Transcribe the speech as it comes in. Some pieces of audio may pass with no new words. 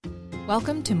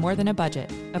Welcome to More Than a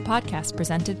Budget, a podcast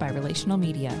presented by Relational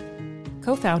Media.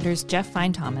 Co-founders Jeff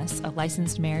Fine-Thomas, a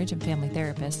licensed marriage and family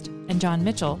therapist, and John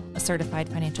Mitchell, a certified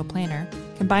financial planner,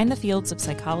 combine the fields of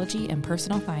psychology and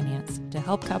personal finance to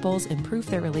help couples improve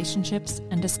their relationships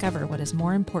and discover what is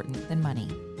more important than money.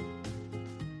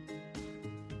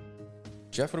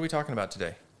 Jeff, what are we talking about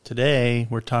today? Today,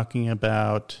 we're talking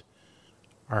about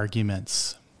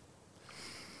arguments.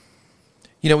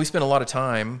 You know, we spend a lot of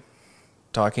time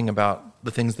talking about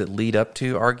the things that lead up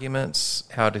to arguments,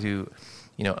 how to,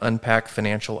 unpack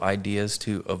financial ideas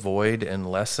to avoid and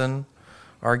lessen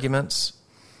arguments.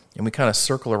 And we kind of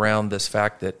circle around this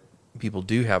fact that people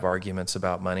do have arguments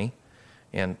about money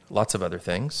and lots of other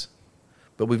things.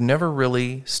 But we've never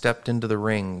really stepped into the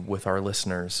ring with our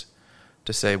listeners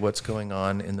to say what's going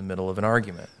on in the middle of an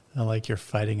argument. I like your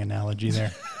fighting analogy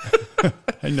there.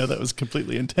 I know that was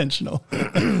completely intentional.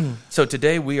 So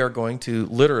today we are going to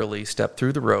literally step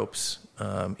through the ropes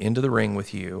into the ring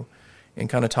with you and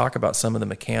kind of talk about some of the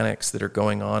mechanics that are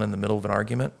going on in the middle of an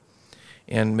argument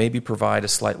and maybe provide a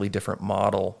slightly different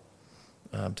model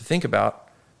to think about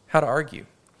how to argue.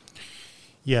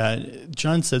 Yeah,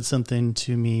 John said something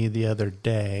to me the other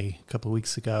day, a couple of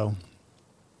weeks ago,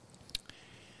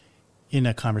 in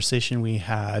a conversation we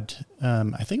had.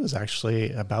 I think it was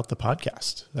actually about the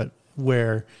podcast,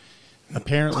 where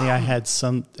apparently I had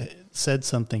said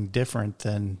something different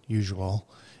than usual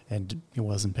and he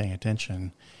wasn't paying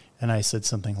attention. And I said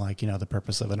something like, the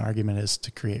purpose of an argument is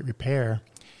to create repair.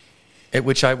 At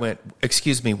which I went,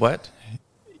 excuse me, what?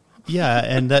 Yeah,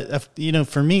 and that,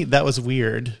 for me, that was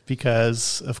weird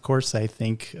because, of course, I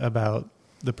think about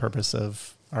the purpose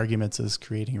of arguments as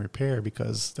creating repair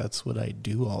because that's what I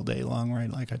do all day long, right?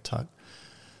 Like I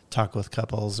talk with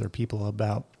couples or people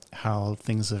about how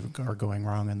things are going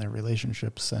wrong in their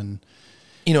relationships. And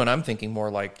I'm thinking more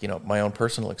like, my own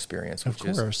personal experience, which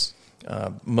of course.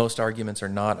 is most arguments are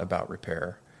not about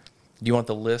repair. Do you want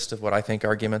the list of what I think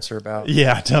arguments are about?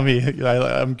 Yeah, tell me.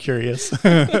 I'm curious.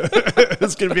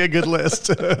 It's going to be a good list.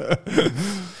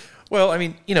 Well,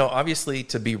 obviously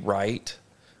to be right,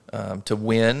 to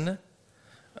win,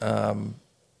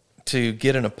 to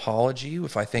get an apology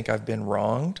if I think I've been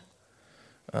wronged,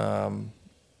 to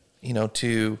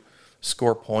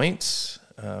score points,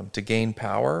 to gain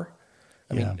power.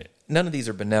 I mean, none of these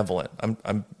are benevolent. I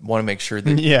want to make sure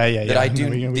that that I do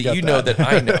that that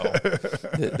I know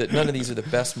that none of these are the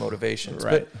best motivations.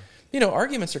 Right. But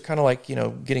arguments are kind of like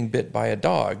getting bit by a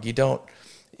dog. You don't.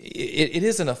 It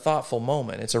isn't a thoughtful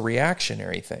moment. It's a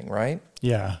reactionary thing, right?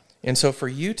 Yeah. And so for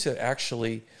you to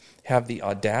actually have the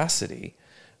audacity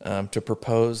to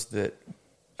propose that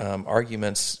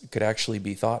arguments could actually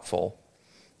be thoughtful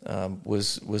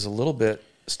was a little bit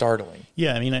startling.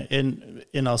 Yeah,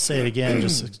 and I'll say it again,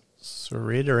 just to sort of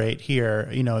reiterate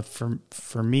here.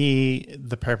 For me,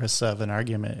 the purpose of an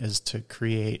argument is to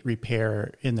create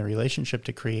repair in the relationship,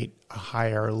 to create a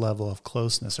higher level of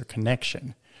closeness or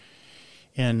connection.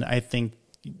 And I think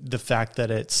the fact that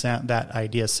that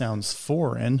idea sounds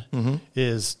foreign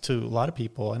is to a lot of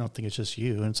people. I don't think it's just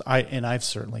you, and I've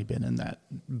certainly been in that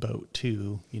boat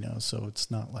too. So it's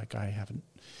not like I haven't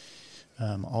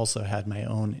also had my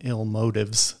own ill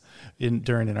motives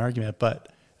during an argument. But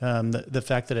the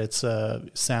fact that it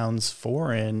sounds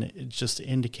foreign, it just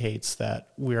indicates that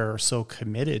we're so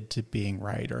committed to being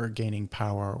right or gaining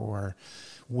power or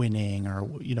winning or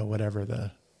whatever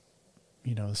the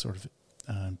sort of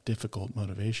difficult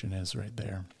motivation is right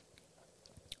there.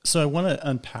 So I want to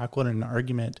unpack what an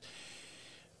argument.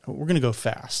 We're going to go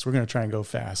fast. We're going to try and go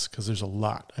fast because there's a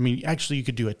lot. Actually, you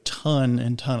could do a ton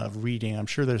of reading. I'm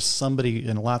sure there's somebody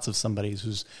and lots of somebody's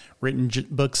who's written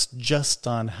books just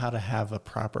on how to have a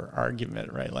proper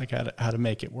argument, right? Like how to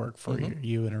make it work for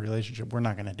you in a relationship. We're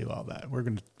not going to do all that. We're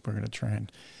going to try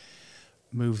and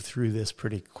move through this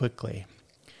pretty quickly.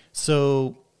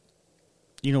 So,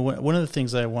 one of the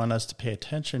things I want us to pay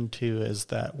attention to is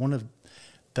that one of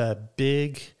the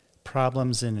big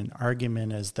problems in an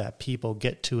argument is that people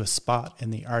get to a spot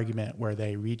in the argument where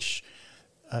they reach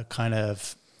a kind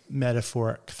of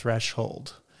metaphoric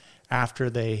threshold. After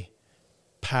they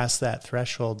pass that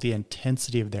threshold, the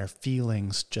intensity of their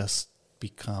feelings just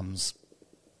becomes...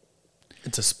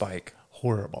 It's a spike.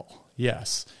 Horrible.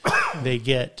 Yes. They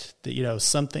get,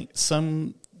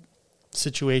 some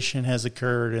situation has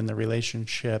occurred in the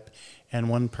relationship and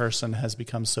one person has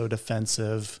become so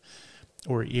defensive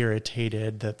or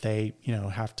irritated that they,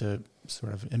 have to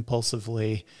sort of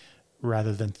impulsively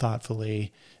rather than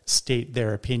thoughtfully state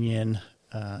their opinion,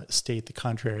 state the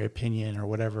contrary opinion or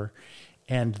whatever.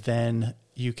 And then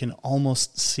you can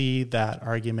almost see that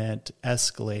argument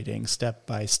escalating step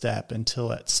by step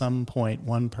until at some point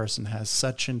one person has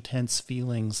such intense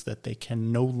feelings that they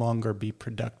can no longer be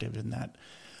productive in that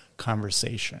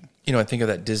conversation. I think of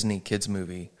that Disney kids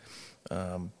movie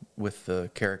with the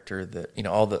character that,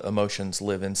 all the emotions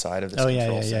live inside of this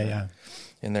control center. Yeah.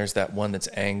 And there's that one that's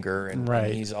anger,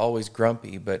 and he's always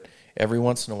grumpy, but every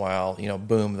once in a while,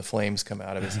 boom, the flames come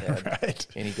out of his head, right.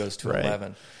 And he goes to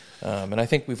 11. And I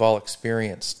think we've all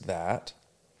experienced that.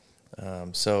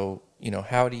 So,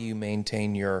 how do you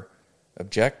maintain your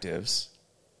objectives?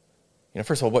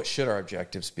 First of all, what should our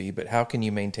objectives be? But how can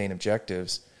you maintain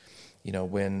objectives,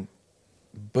 when,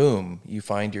 boom, you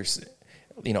find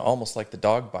almost like the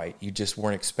dog bite, you just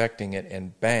weren't expecting it,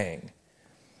 and bang,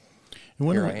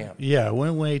 here I am. Yeah,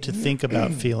 one way to think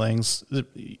about feelings,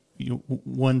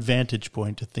 one vantage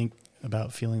point to think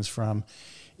about feelings from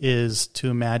is to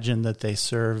imagine that they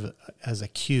serve as a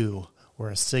cue or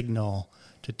a signal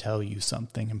to tell you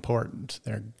something important.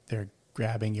 They're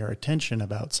grabbing your attention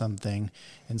about something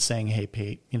and saying, "Hey,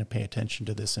 pay attention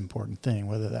to this important thing,"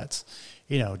 whether that's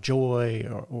joy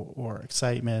or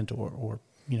excitement or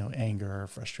anger or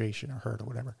frustration or hurt or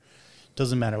whatever.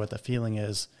 Doesn't matter what the feeling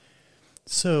is.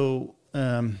 So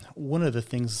one of the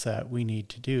things that we need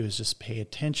to do is just pay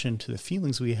attention to the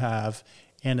feelings we have,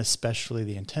 and especially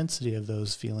the intensity of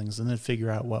those feelings, and then figure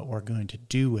out what we're going to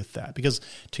do with that. Because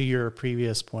to your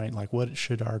previous point, like, what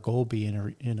should our goal be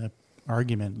in a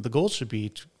argument? The goal should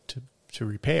be to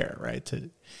repair, right?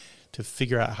 To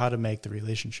figure out how to make the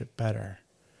relationship better.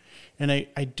 And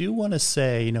I do want to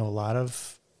say, a lot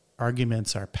of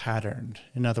arguments are patterned.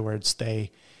 In other words,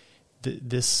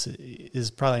 this is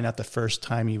probably not the first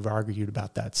time you've argued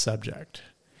about that subject.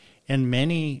 And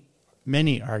many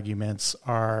arguments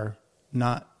are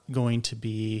not going to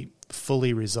be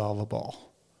fully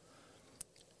resolvable.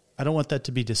 I don't want that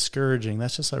to be discouraging.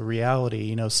 That's just a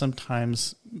reality.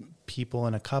 Sometimes people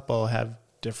in a couple have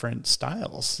different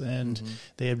styles, and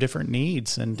they have different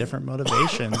needs and different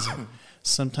motivations.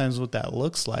 Sometimes what that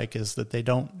looks like is that they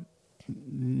don't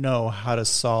know how to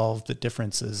solve the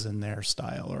differences in their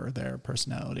style or their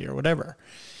personality or whatever.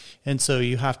 And so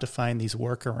you have to find these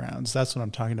workarounds. That's what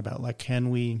I'm talking about. Like, can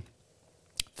we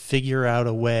figure out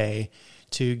a way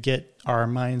to get our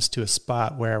minds to a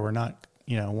spot where we're not,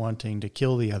 wanting to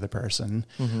kill the other person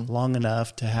long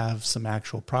enough to have some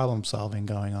actual problem solving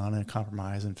going on and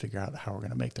compromise and figure out how we're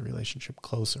going to make the relationship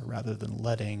closer, rather than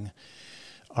letting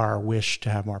our wish to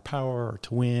have more power or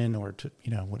to win or to,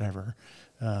 whatever,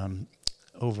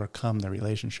 overcome the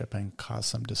relationship and cause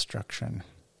some destruction.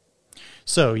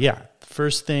 So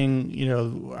first thing,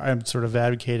 I'm sort of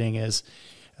advocating is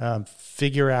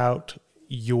figure out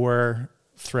your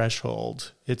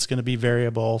threshold. It's going to be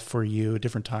variable for you at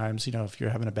different times. If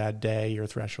you're having a bad day, your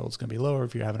threshold is going to be lower.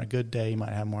 If you're having a good day, you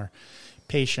might have more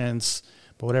patience.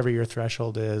 But whatever your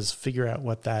threshold is, figure out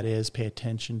what that is, pay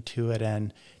attention to it,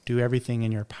 and do everything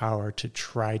in your power to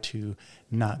try to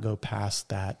not go past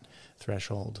that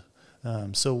threshold.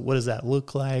 So what does that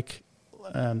look like?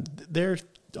 There are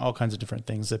all kinds of different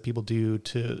things that people do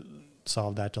to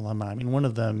solve that dilemma. I mean, one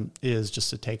of them is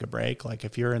just to take a break. Like,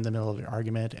 if you're in the middle of an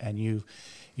argument and you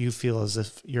feel as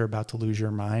if you're about to lose your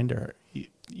mind, or,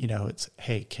 it's,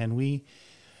 hey,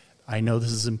 I know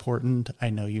this is important.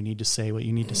 I know you need to say what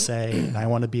you need to say, and I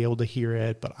want to be able to hear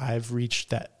it, but I've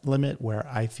reached that limit where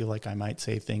I feel like I might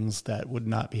say things that would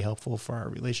not be helpful for our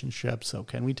relationship. So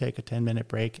can we take a 10-minute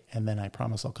break? And then I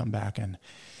promise I'll come back and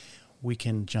we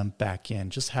can jump back in.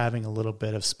 Just having a little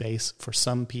bit of space for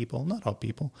some people, not all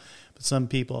people, but some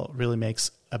people, really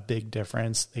makes a big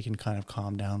difference. They can kind of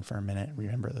calm down for a minute,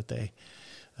 remember that they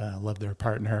love their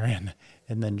partner,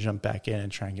 and then jump back in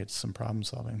and try and get some problem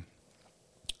solving.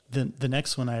 The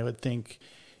next one I would think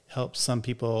helps some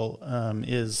people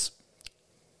is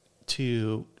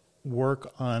to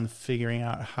work on figuring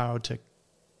out how to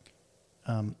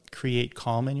create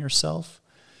calm in yourself.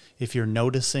 If you're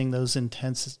noticing those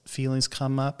intense feelings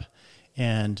come up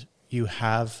and you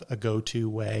have a go-to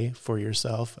way for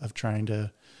yourself of trying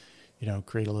to,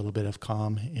 create a little bit of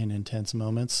calm in intense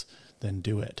moments, then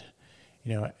do it.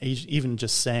 Even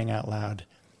just saying out loud,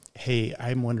 hey,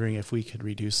 I'm wondering if we could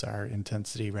reduce our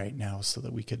intensity right now so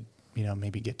that we could,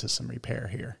 maybe get to some repair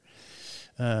here.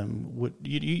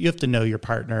 You have to know your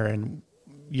partner, and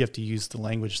you have to use the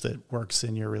language that works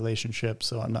in your relationship.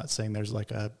 So I'm not saying there's like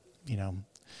a,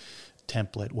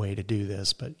 template way to do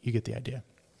this, but you get the idea.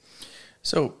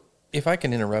 So if I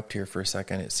can interrupt here for a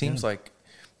second, it seems like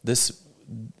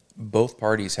both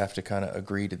parties have to kind of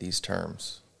agree to these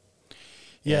terms.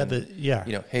 Yeah.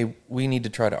 Hey, we need to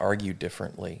try to argue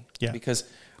differently. Yeah. Because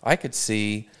I could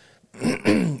see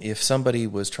if somebody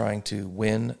was trying to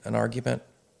win an argument,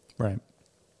 Right.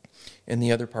 and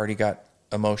the other party got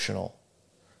emotional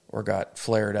or got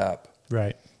flared up,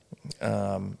 Right.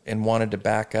 and wanted to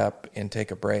back up and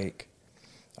take a break,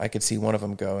 I could see one of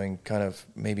them going, kind of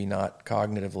maybe not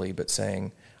cognitively, but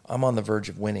saying, I'm on the verge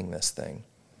of winning this thing.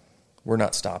 We're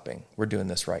not stopping. We're doing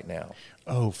this right now.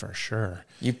 Oh, for sure.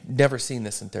 You've never seen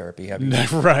this in therapy, have you?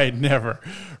 Right, never.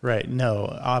 Right,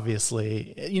 no,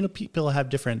 obviously. People have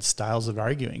different styles of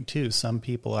arguing, too. Some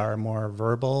people are more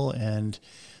verbal, and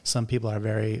some people are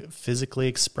very physically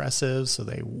expressive, so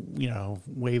they,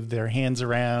 wave their hands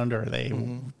around, or they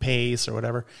pace or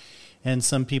whatever. And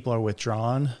some people are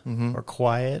withdrawn or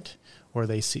quiet, or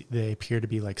they appear to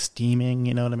be like steaming,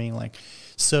 you know what I mean?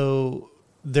 So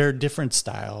there are different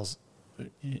styles,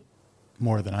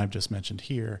 more than I've just mentioned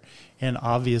here. And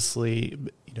obviously,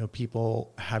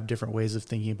 people have different ways of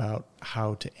thinking about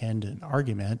how to end an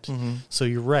argument. So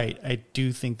you're right. I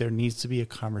do think there needs to be a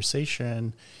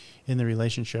conversation in the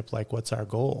relationship, like, what's our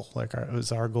goal?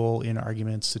 Is our goal in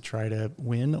arguments to try to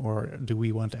win, or do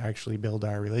we want to actually build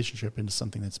our relationship into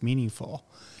something that's meaningful?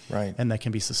 Right. And that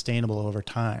can be sustainable over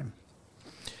time.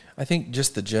 I think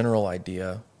just the general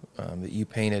idea that you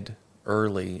painted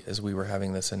early as we were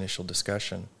having this initial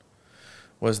discussion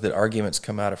was that arguments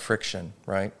come out of friction,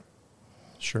 right?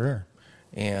 Sure.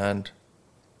 And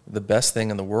the best thing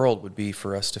in the world would be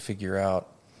for us to figure out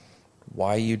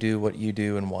why you do what you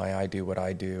do and why I do what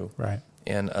I do. Right.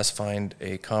 And us find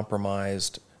a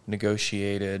compromised,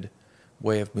 negotiated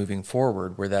way of moving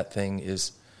forward where that thing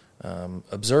is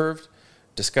observed,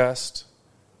 discussed,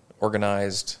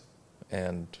 organized,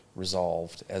 and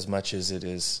resolved as much as it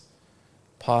is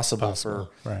possible. For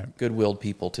right. good-willed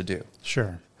people to do.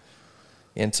 Sure.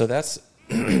 And so that's,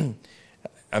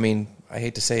 I mean, I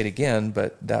hate to say it again,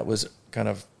 but that was kind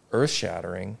of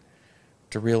earth-shattering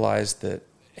to realize that,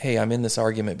 hey, I'm in this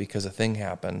argument because a thing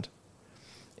happened.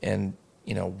 And,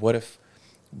 what if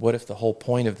the whole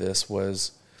point of this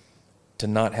was to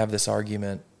not have this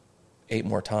argument 8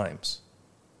 more times?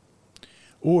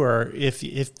 Or if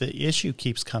the issue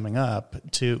keeps coming up,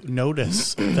 to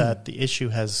notice that the issue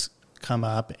has come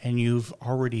up and you've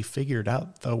already figured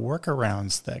out the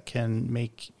workarounds that can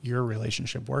make your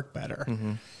relationship work better.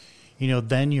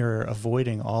 Then you're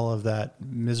avoiding all of that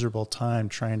miserable time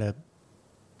trying to,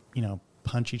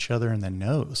 punch each other in the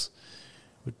nose.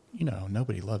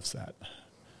 Nobody loves that.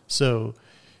 So,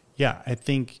 yeah, I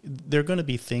think there are going to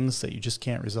be things that you just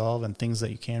can't resolve and things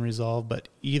that you can resolve. But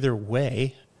either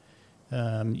way,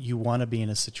 you want to be in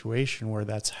a situation where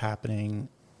that's happening,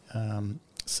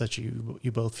 such you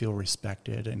both feel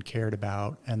respected and cared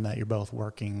about, and that you're both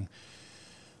working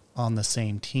on the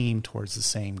same team towards the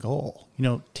same goal.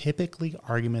 Typically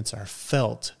arguments are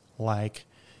felt like,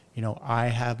 I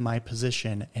have my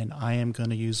position and I am going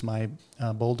to use my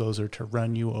bulldozer to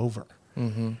run you over.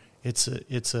 It's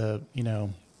a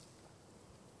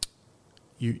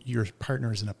your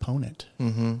partner is an opponent,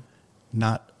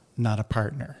 not a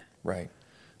partner. Right.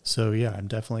 So yeah, I'm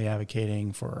definitely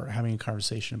advocating for having a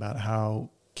conversation about how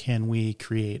can we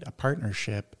create a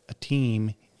partnership, a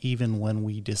team, even when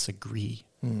we disagree.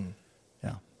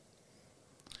 Yeah.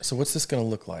 So what's this going to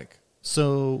look like?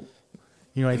 So,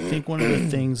 I think one of the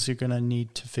things you're going to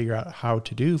need to figure out how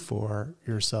to do for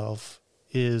yourself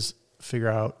is figure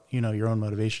out, your own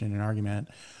motivation in an argument,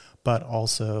 but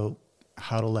also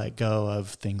how to let go of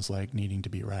things like needing to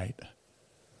be right.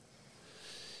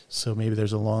 So maybe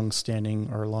there's a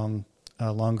long-standing or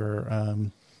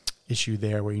longer issue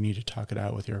there where you need to talk it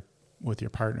out with your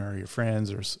partner or your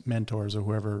friends or mentors or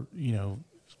whoever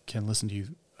can listen to you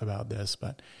about this.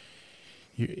 But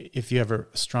if you have a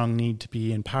strong need to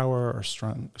be in power or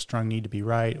strong need to be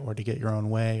right or to get your own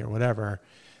way or whatever,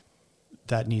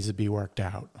 that needs to be worked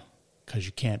out, because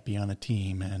you can't be on a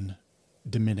team and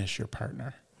diminish your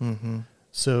partner.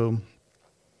 So,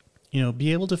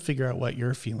 be able to figure out what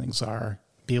your feelings are,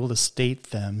 be able to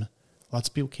state them. Lots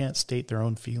of people can't state their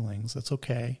own feelings. That's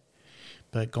okay.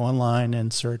 But go online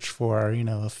and search for,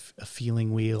 a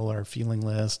feeling wheel or a feeling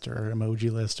list or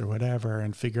emoji list or whatever,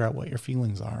 and figure out what your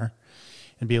feelings are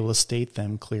and be able to state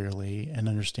them clearly and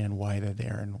understand why they're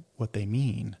there and what they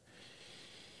mean.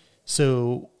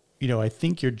 So, I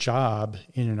think your job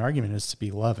in an argument is to be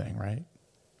loving, right?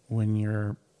 When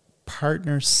your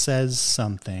partner says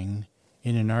something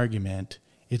in an argument,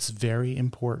 it's very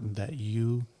important that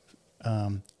you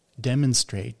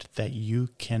demonstrate that you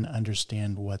can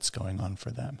understand what's going on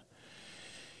for them.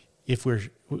 If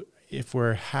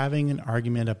we're having an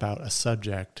argument about a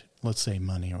subject let's say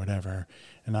money or whatever,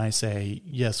 and I say,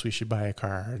 yes, we should buy a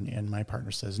car, and my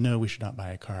partner says, no, we should not buy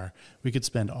a car, we could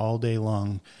spend all day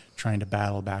long trying to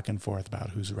battle back and forth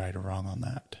about who's right or wrong on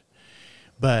that.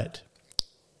 But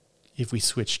if we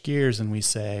switch gears and we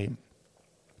say,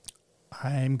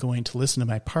 I'm going to listen to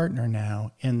my partner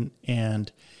now, and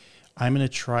I'm going to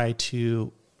try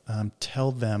to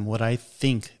tell them what I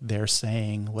think they're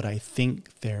saying, what I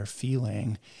think they're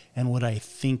feeling, and what I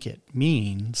think it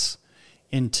means,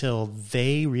 until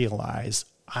they realize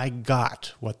I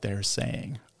got what they're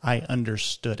saying. I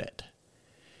understood it.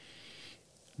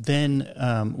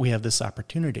 Then we have this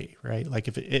opportunity, right? Like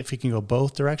if we can go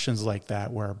both directions like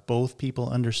that, where both people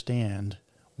understand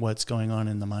what's going on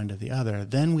in the mind of the other,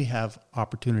 then we have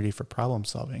opportunity for problem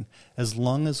solving. As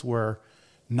long as we're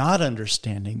not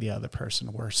understanding the other person,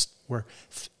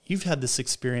 you've had this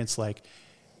experience, like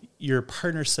your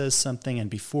partner says something, and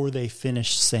before they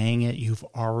finish saying it, you've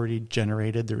already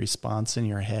generated the response in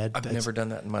your head. I've never done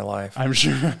that in my life. I'm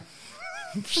sure.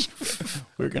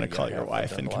 We're going to call your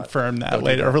wife and confirm that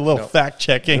later. A little fact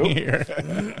checking here.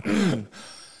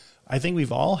 I think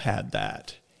we've all had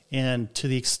that. And to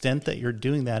the extent that you're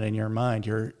doing that in your mind,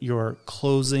 you're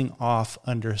closing off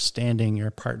understanding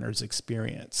your partner's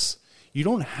experience. You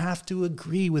don't have to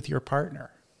agree with your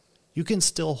partner. You can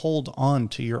still hold on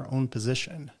to your own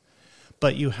position,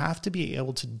 but you have to be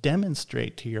able to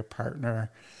demonstrate to your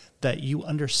partner that you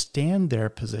understand their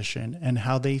position and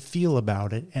how they feel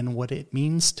about it and what it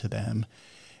means to them.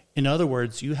 In other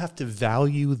words, you have to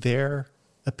value their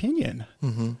opinion,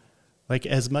 like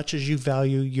as much as you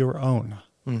value your own.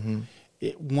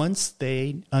 Once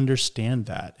they understand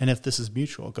that, and if this is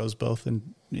mutual, it goes both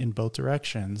in both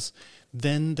directions,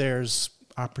 then there's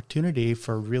opportunity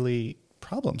for really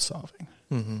problem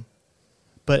solving.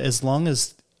 But as long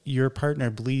as your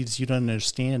partner believes you don't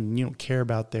understand and you don't care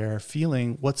about their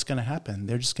feeling, what's going to happen?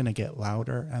 They're just going to get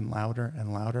louder and louder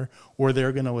and louder, or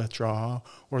they're going to withdraw,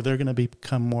 or they're going to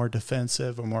become more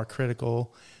defensive or more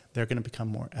critical. They're going to become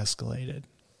more escalated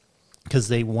because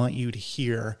they want you to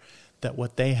hear that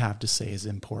what they have to say is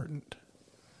important.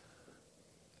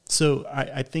 So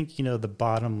I think, the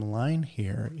bottom line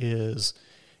here is,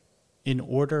 in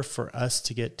order for us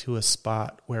to get to a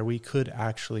spot where we could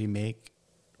actually make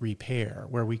repair,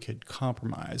 where we could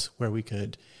compromise, where we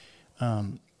could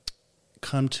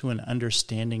come to an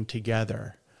understanding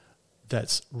together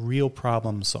that's real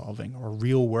problem solving or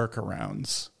real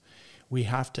workarounds, we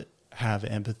have to have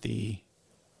empathy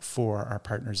for our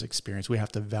partner's experience. We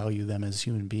have to value them as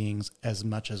human beings as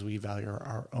much as we value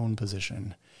our own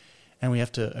position. And we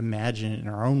have to imagine in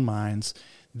our own minds,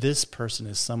 this person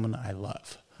is someone I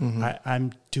love.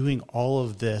 I'm doing all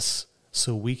of this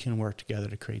so we can work together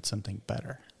to create something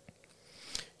better.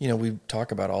 We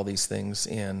talk about all these things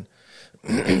in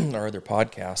our other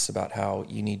podcasts about how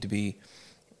you need to be,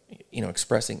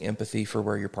 expressing empathy for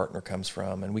where your partner comes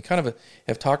from. And we kind of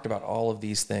have talked about all of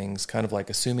these things, kind of like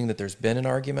assuming that there's been an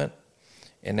argument,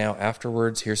 and now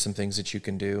afterwards, here's some things that you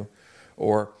can do.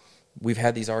 Or we've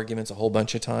had these arguments a whole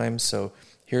bunch of times, so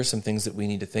here's some things that we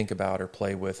need to think about or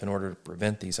play with in order to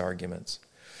prevent these arguments.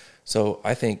 So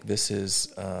I think this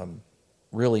is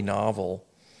really novel,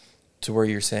 to where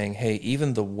you're saying, hey,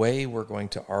 even the way we're going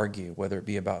to argue, whether it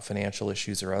be about financial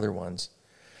issues or other ones,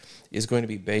 is going to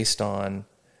be based on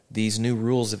these new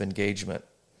rules of engagement,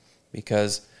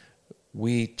 because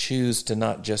we choose to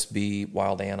not just be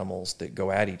wild animals that go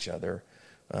at each other.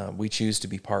 We choose to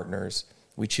be partners.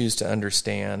 We choose to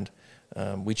understand.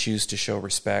 We choose to show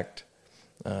respect.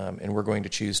 And we're going to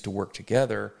choose to work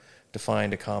together to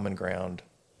find a common ground.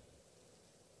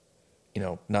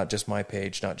 Not just my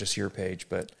page, not just your page,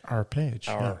 but our page.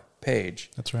 Page.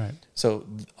 That's right. So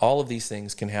all of these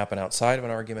things can happen outside of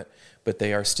an argument, but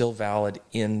they are still valid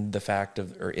in the fact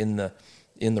of, or in the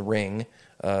ring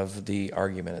of the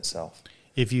argument itself.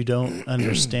 If you don't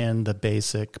understand the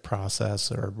basic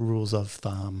process or rules of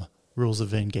thumb, rules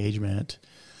of engagement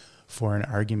for an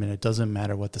argument, it doesn't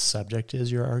matter what the subject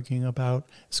is you're arguing about,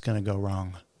 it's going to go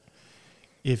wrong.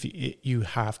 You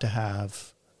have to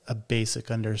have a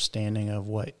basic understanding of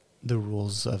what the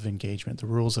rules of engagement, the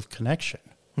rules of connection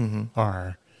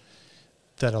are,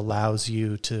 that allows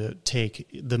you to take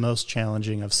the most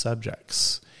challenging of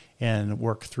subjects and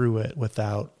work through it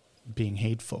without being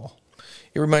hateful.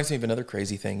 It reminds me of another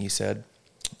crazy thing you said,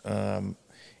 and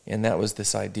that was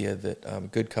this idea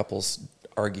that good couples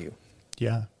argue.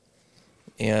 Yeah.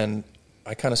 And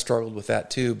I kind of struggled with that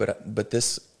too, but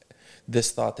this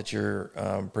thought that you're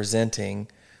presenting,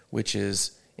 which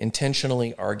is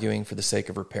intentionally arguing for the sake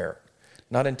of repair.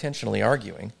 Not intentionally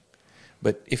arguing,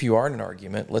 but if you are in an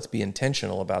argument, let's be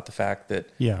intentional about the fact that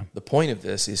the point of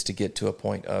this is to get to a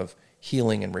point of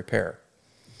healing and repair.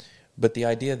 But the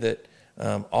idea that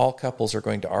all couples are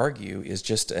going to argue is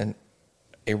just a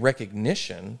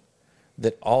recognition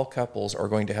that all couples are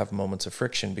going to have moments of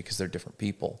friction because they're different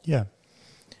people. Yeah.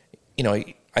 You know,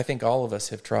 I think all of us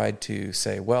have tried to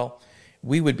say, well,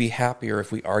 we would be happier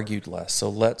if we argued less, so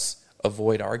let's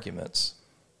avoid arguments.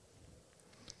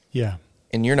 Yeah.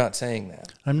 And you're not saying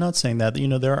that. I'm not saying that. You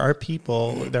know, there are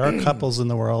couples in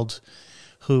the world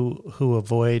who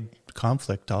avoid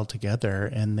conflict altogether,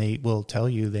 and they will tell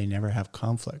you they never have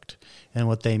conflict. And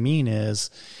what they mean is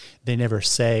they never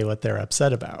say what they're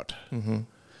upset about. Mm-hmm.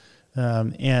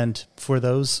 And for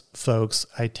those folks,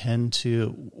 I tend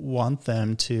to want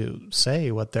them to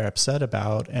say what they're upset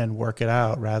about and work it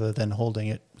out rather than holding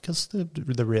it, because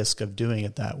the risk of doing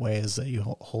it that way is that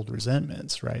you hold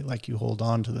resentments, right? Like you hold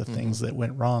on to the things that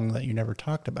went wrong that you never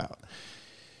talked about.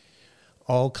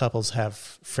 All couples have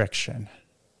friction,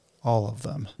 all of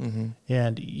them. Mm-hmm.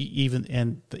 And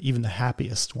even the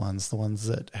happiest ones, the ones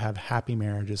that have happy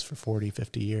marriages for 40,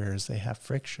 50 years, they have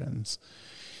frictions.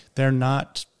 They're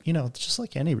not, you know, just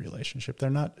like any relationship, they're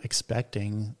not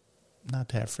expecting not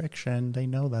to have friction. They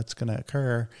know that's going to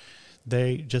occur.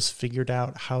 They just figured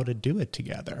out how to do it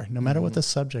together. No matter what the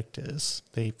subject is,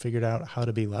 they figured out how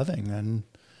to be loving and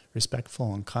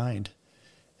respectful and kind,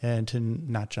 and to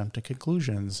not jump to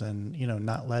conclusions and, you know,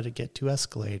 not let it get too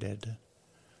escalated.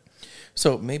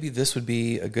 So maybe this would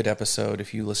be a good episode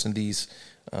if you listen to these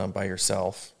by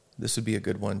yourself. This would be a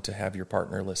good one to have your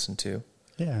partner listen to.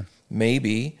 Yeah.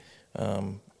 Maybe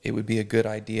it would be a good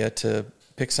idea to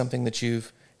pick something that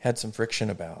you've had some friction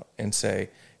about and say,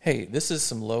 hey, this is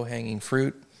some low-hanging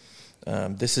fruit.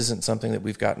 This isn't something that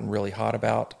we've gotten really hot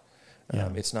about.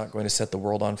 It's not going to set the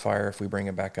world on fire if we bring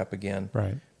it back up again.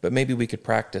 Right. But maybe we could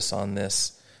practice on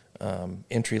this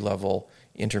entry-level,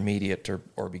 intermediate,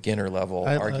 or beginner-level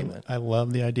argument. I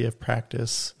love the idea of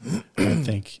practice. I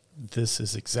think this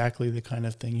is exactly the kind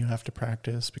of thing you have to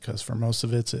practice, because for most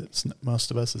of us,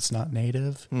 it's not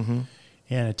native, and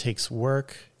it takes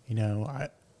work, you know.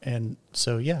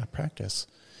 Practice.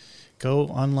 Go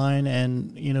online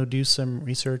and, you know, do some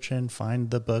research and find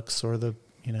the books or the,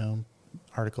 you know,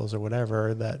 articles or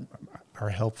whatever that are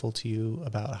helpful to you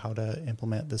about how to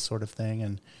implement this sort of thing,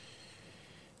 and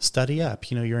study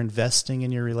up. You know, you're investing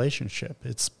in your relationship.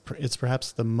 It's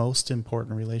perhaps the most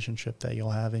important relationship that you'll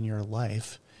have in your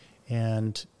life.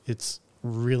 And it's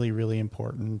really, really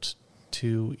important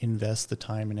to invest the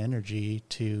time and energy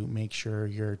to make sure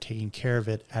you're taking care of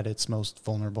it at its most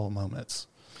vulnerable moments.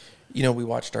 You know, we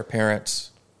watched our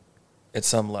parents at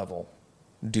some level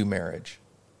do marriage.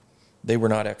 They were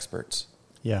not experts.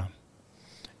 Yeah.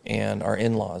 And our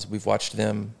in-laws, we've watched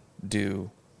them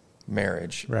do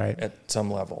marriage at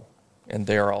some level, and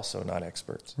they are also not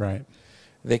experts. Right.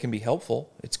 They can be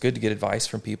helpful. It's good to get advice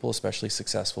from people, especially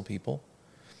successful people.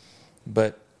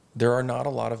 But there are not a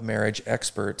lot of marriage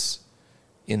experts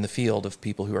in the field of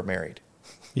people who are married.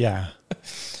 Yeah.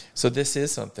 So this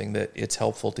is something that it's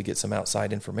helpful to get some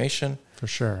outside information. For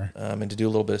sure. And to do a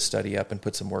little bit of study up and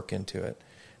put some work into it.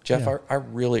 Jeff, yeah. I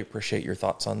really appreciate your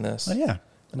thoughts on this. Oh, yeah.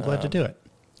 I'm glad to do it.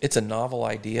 It's a novel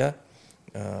idea,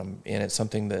 and it's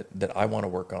something that I want to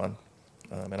work on.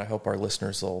 And I hope our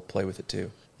listeners will play with it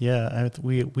too. Yeah,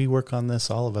 we work on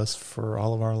this, all of us, for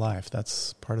all of our life.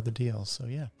 That's part of the deal. So,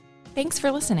 yeah. Thanks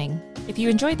for listening. If you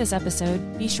enjoyed this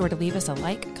episode, be sure to leave us a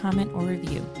like, comment, or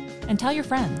review. And tell your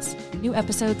friends. New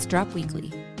episodes drop weekly.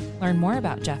 Learn more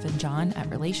about Jeff and John at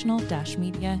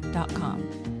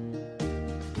relational-media.com.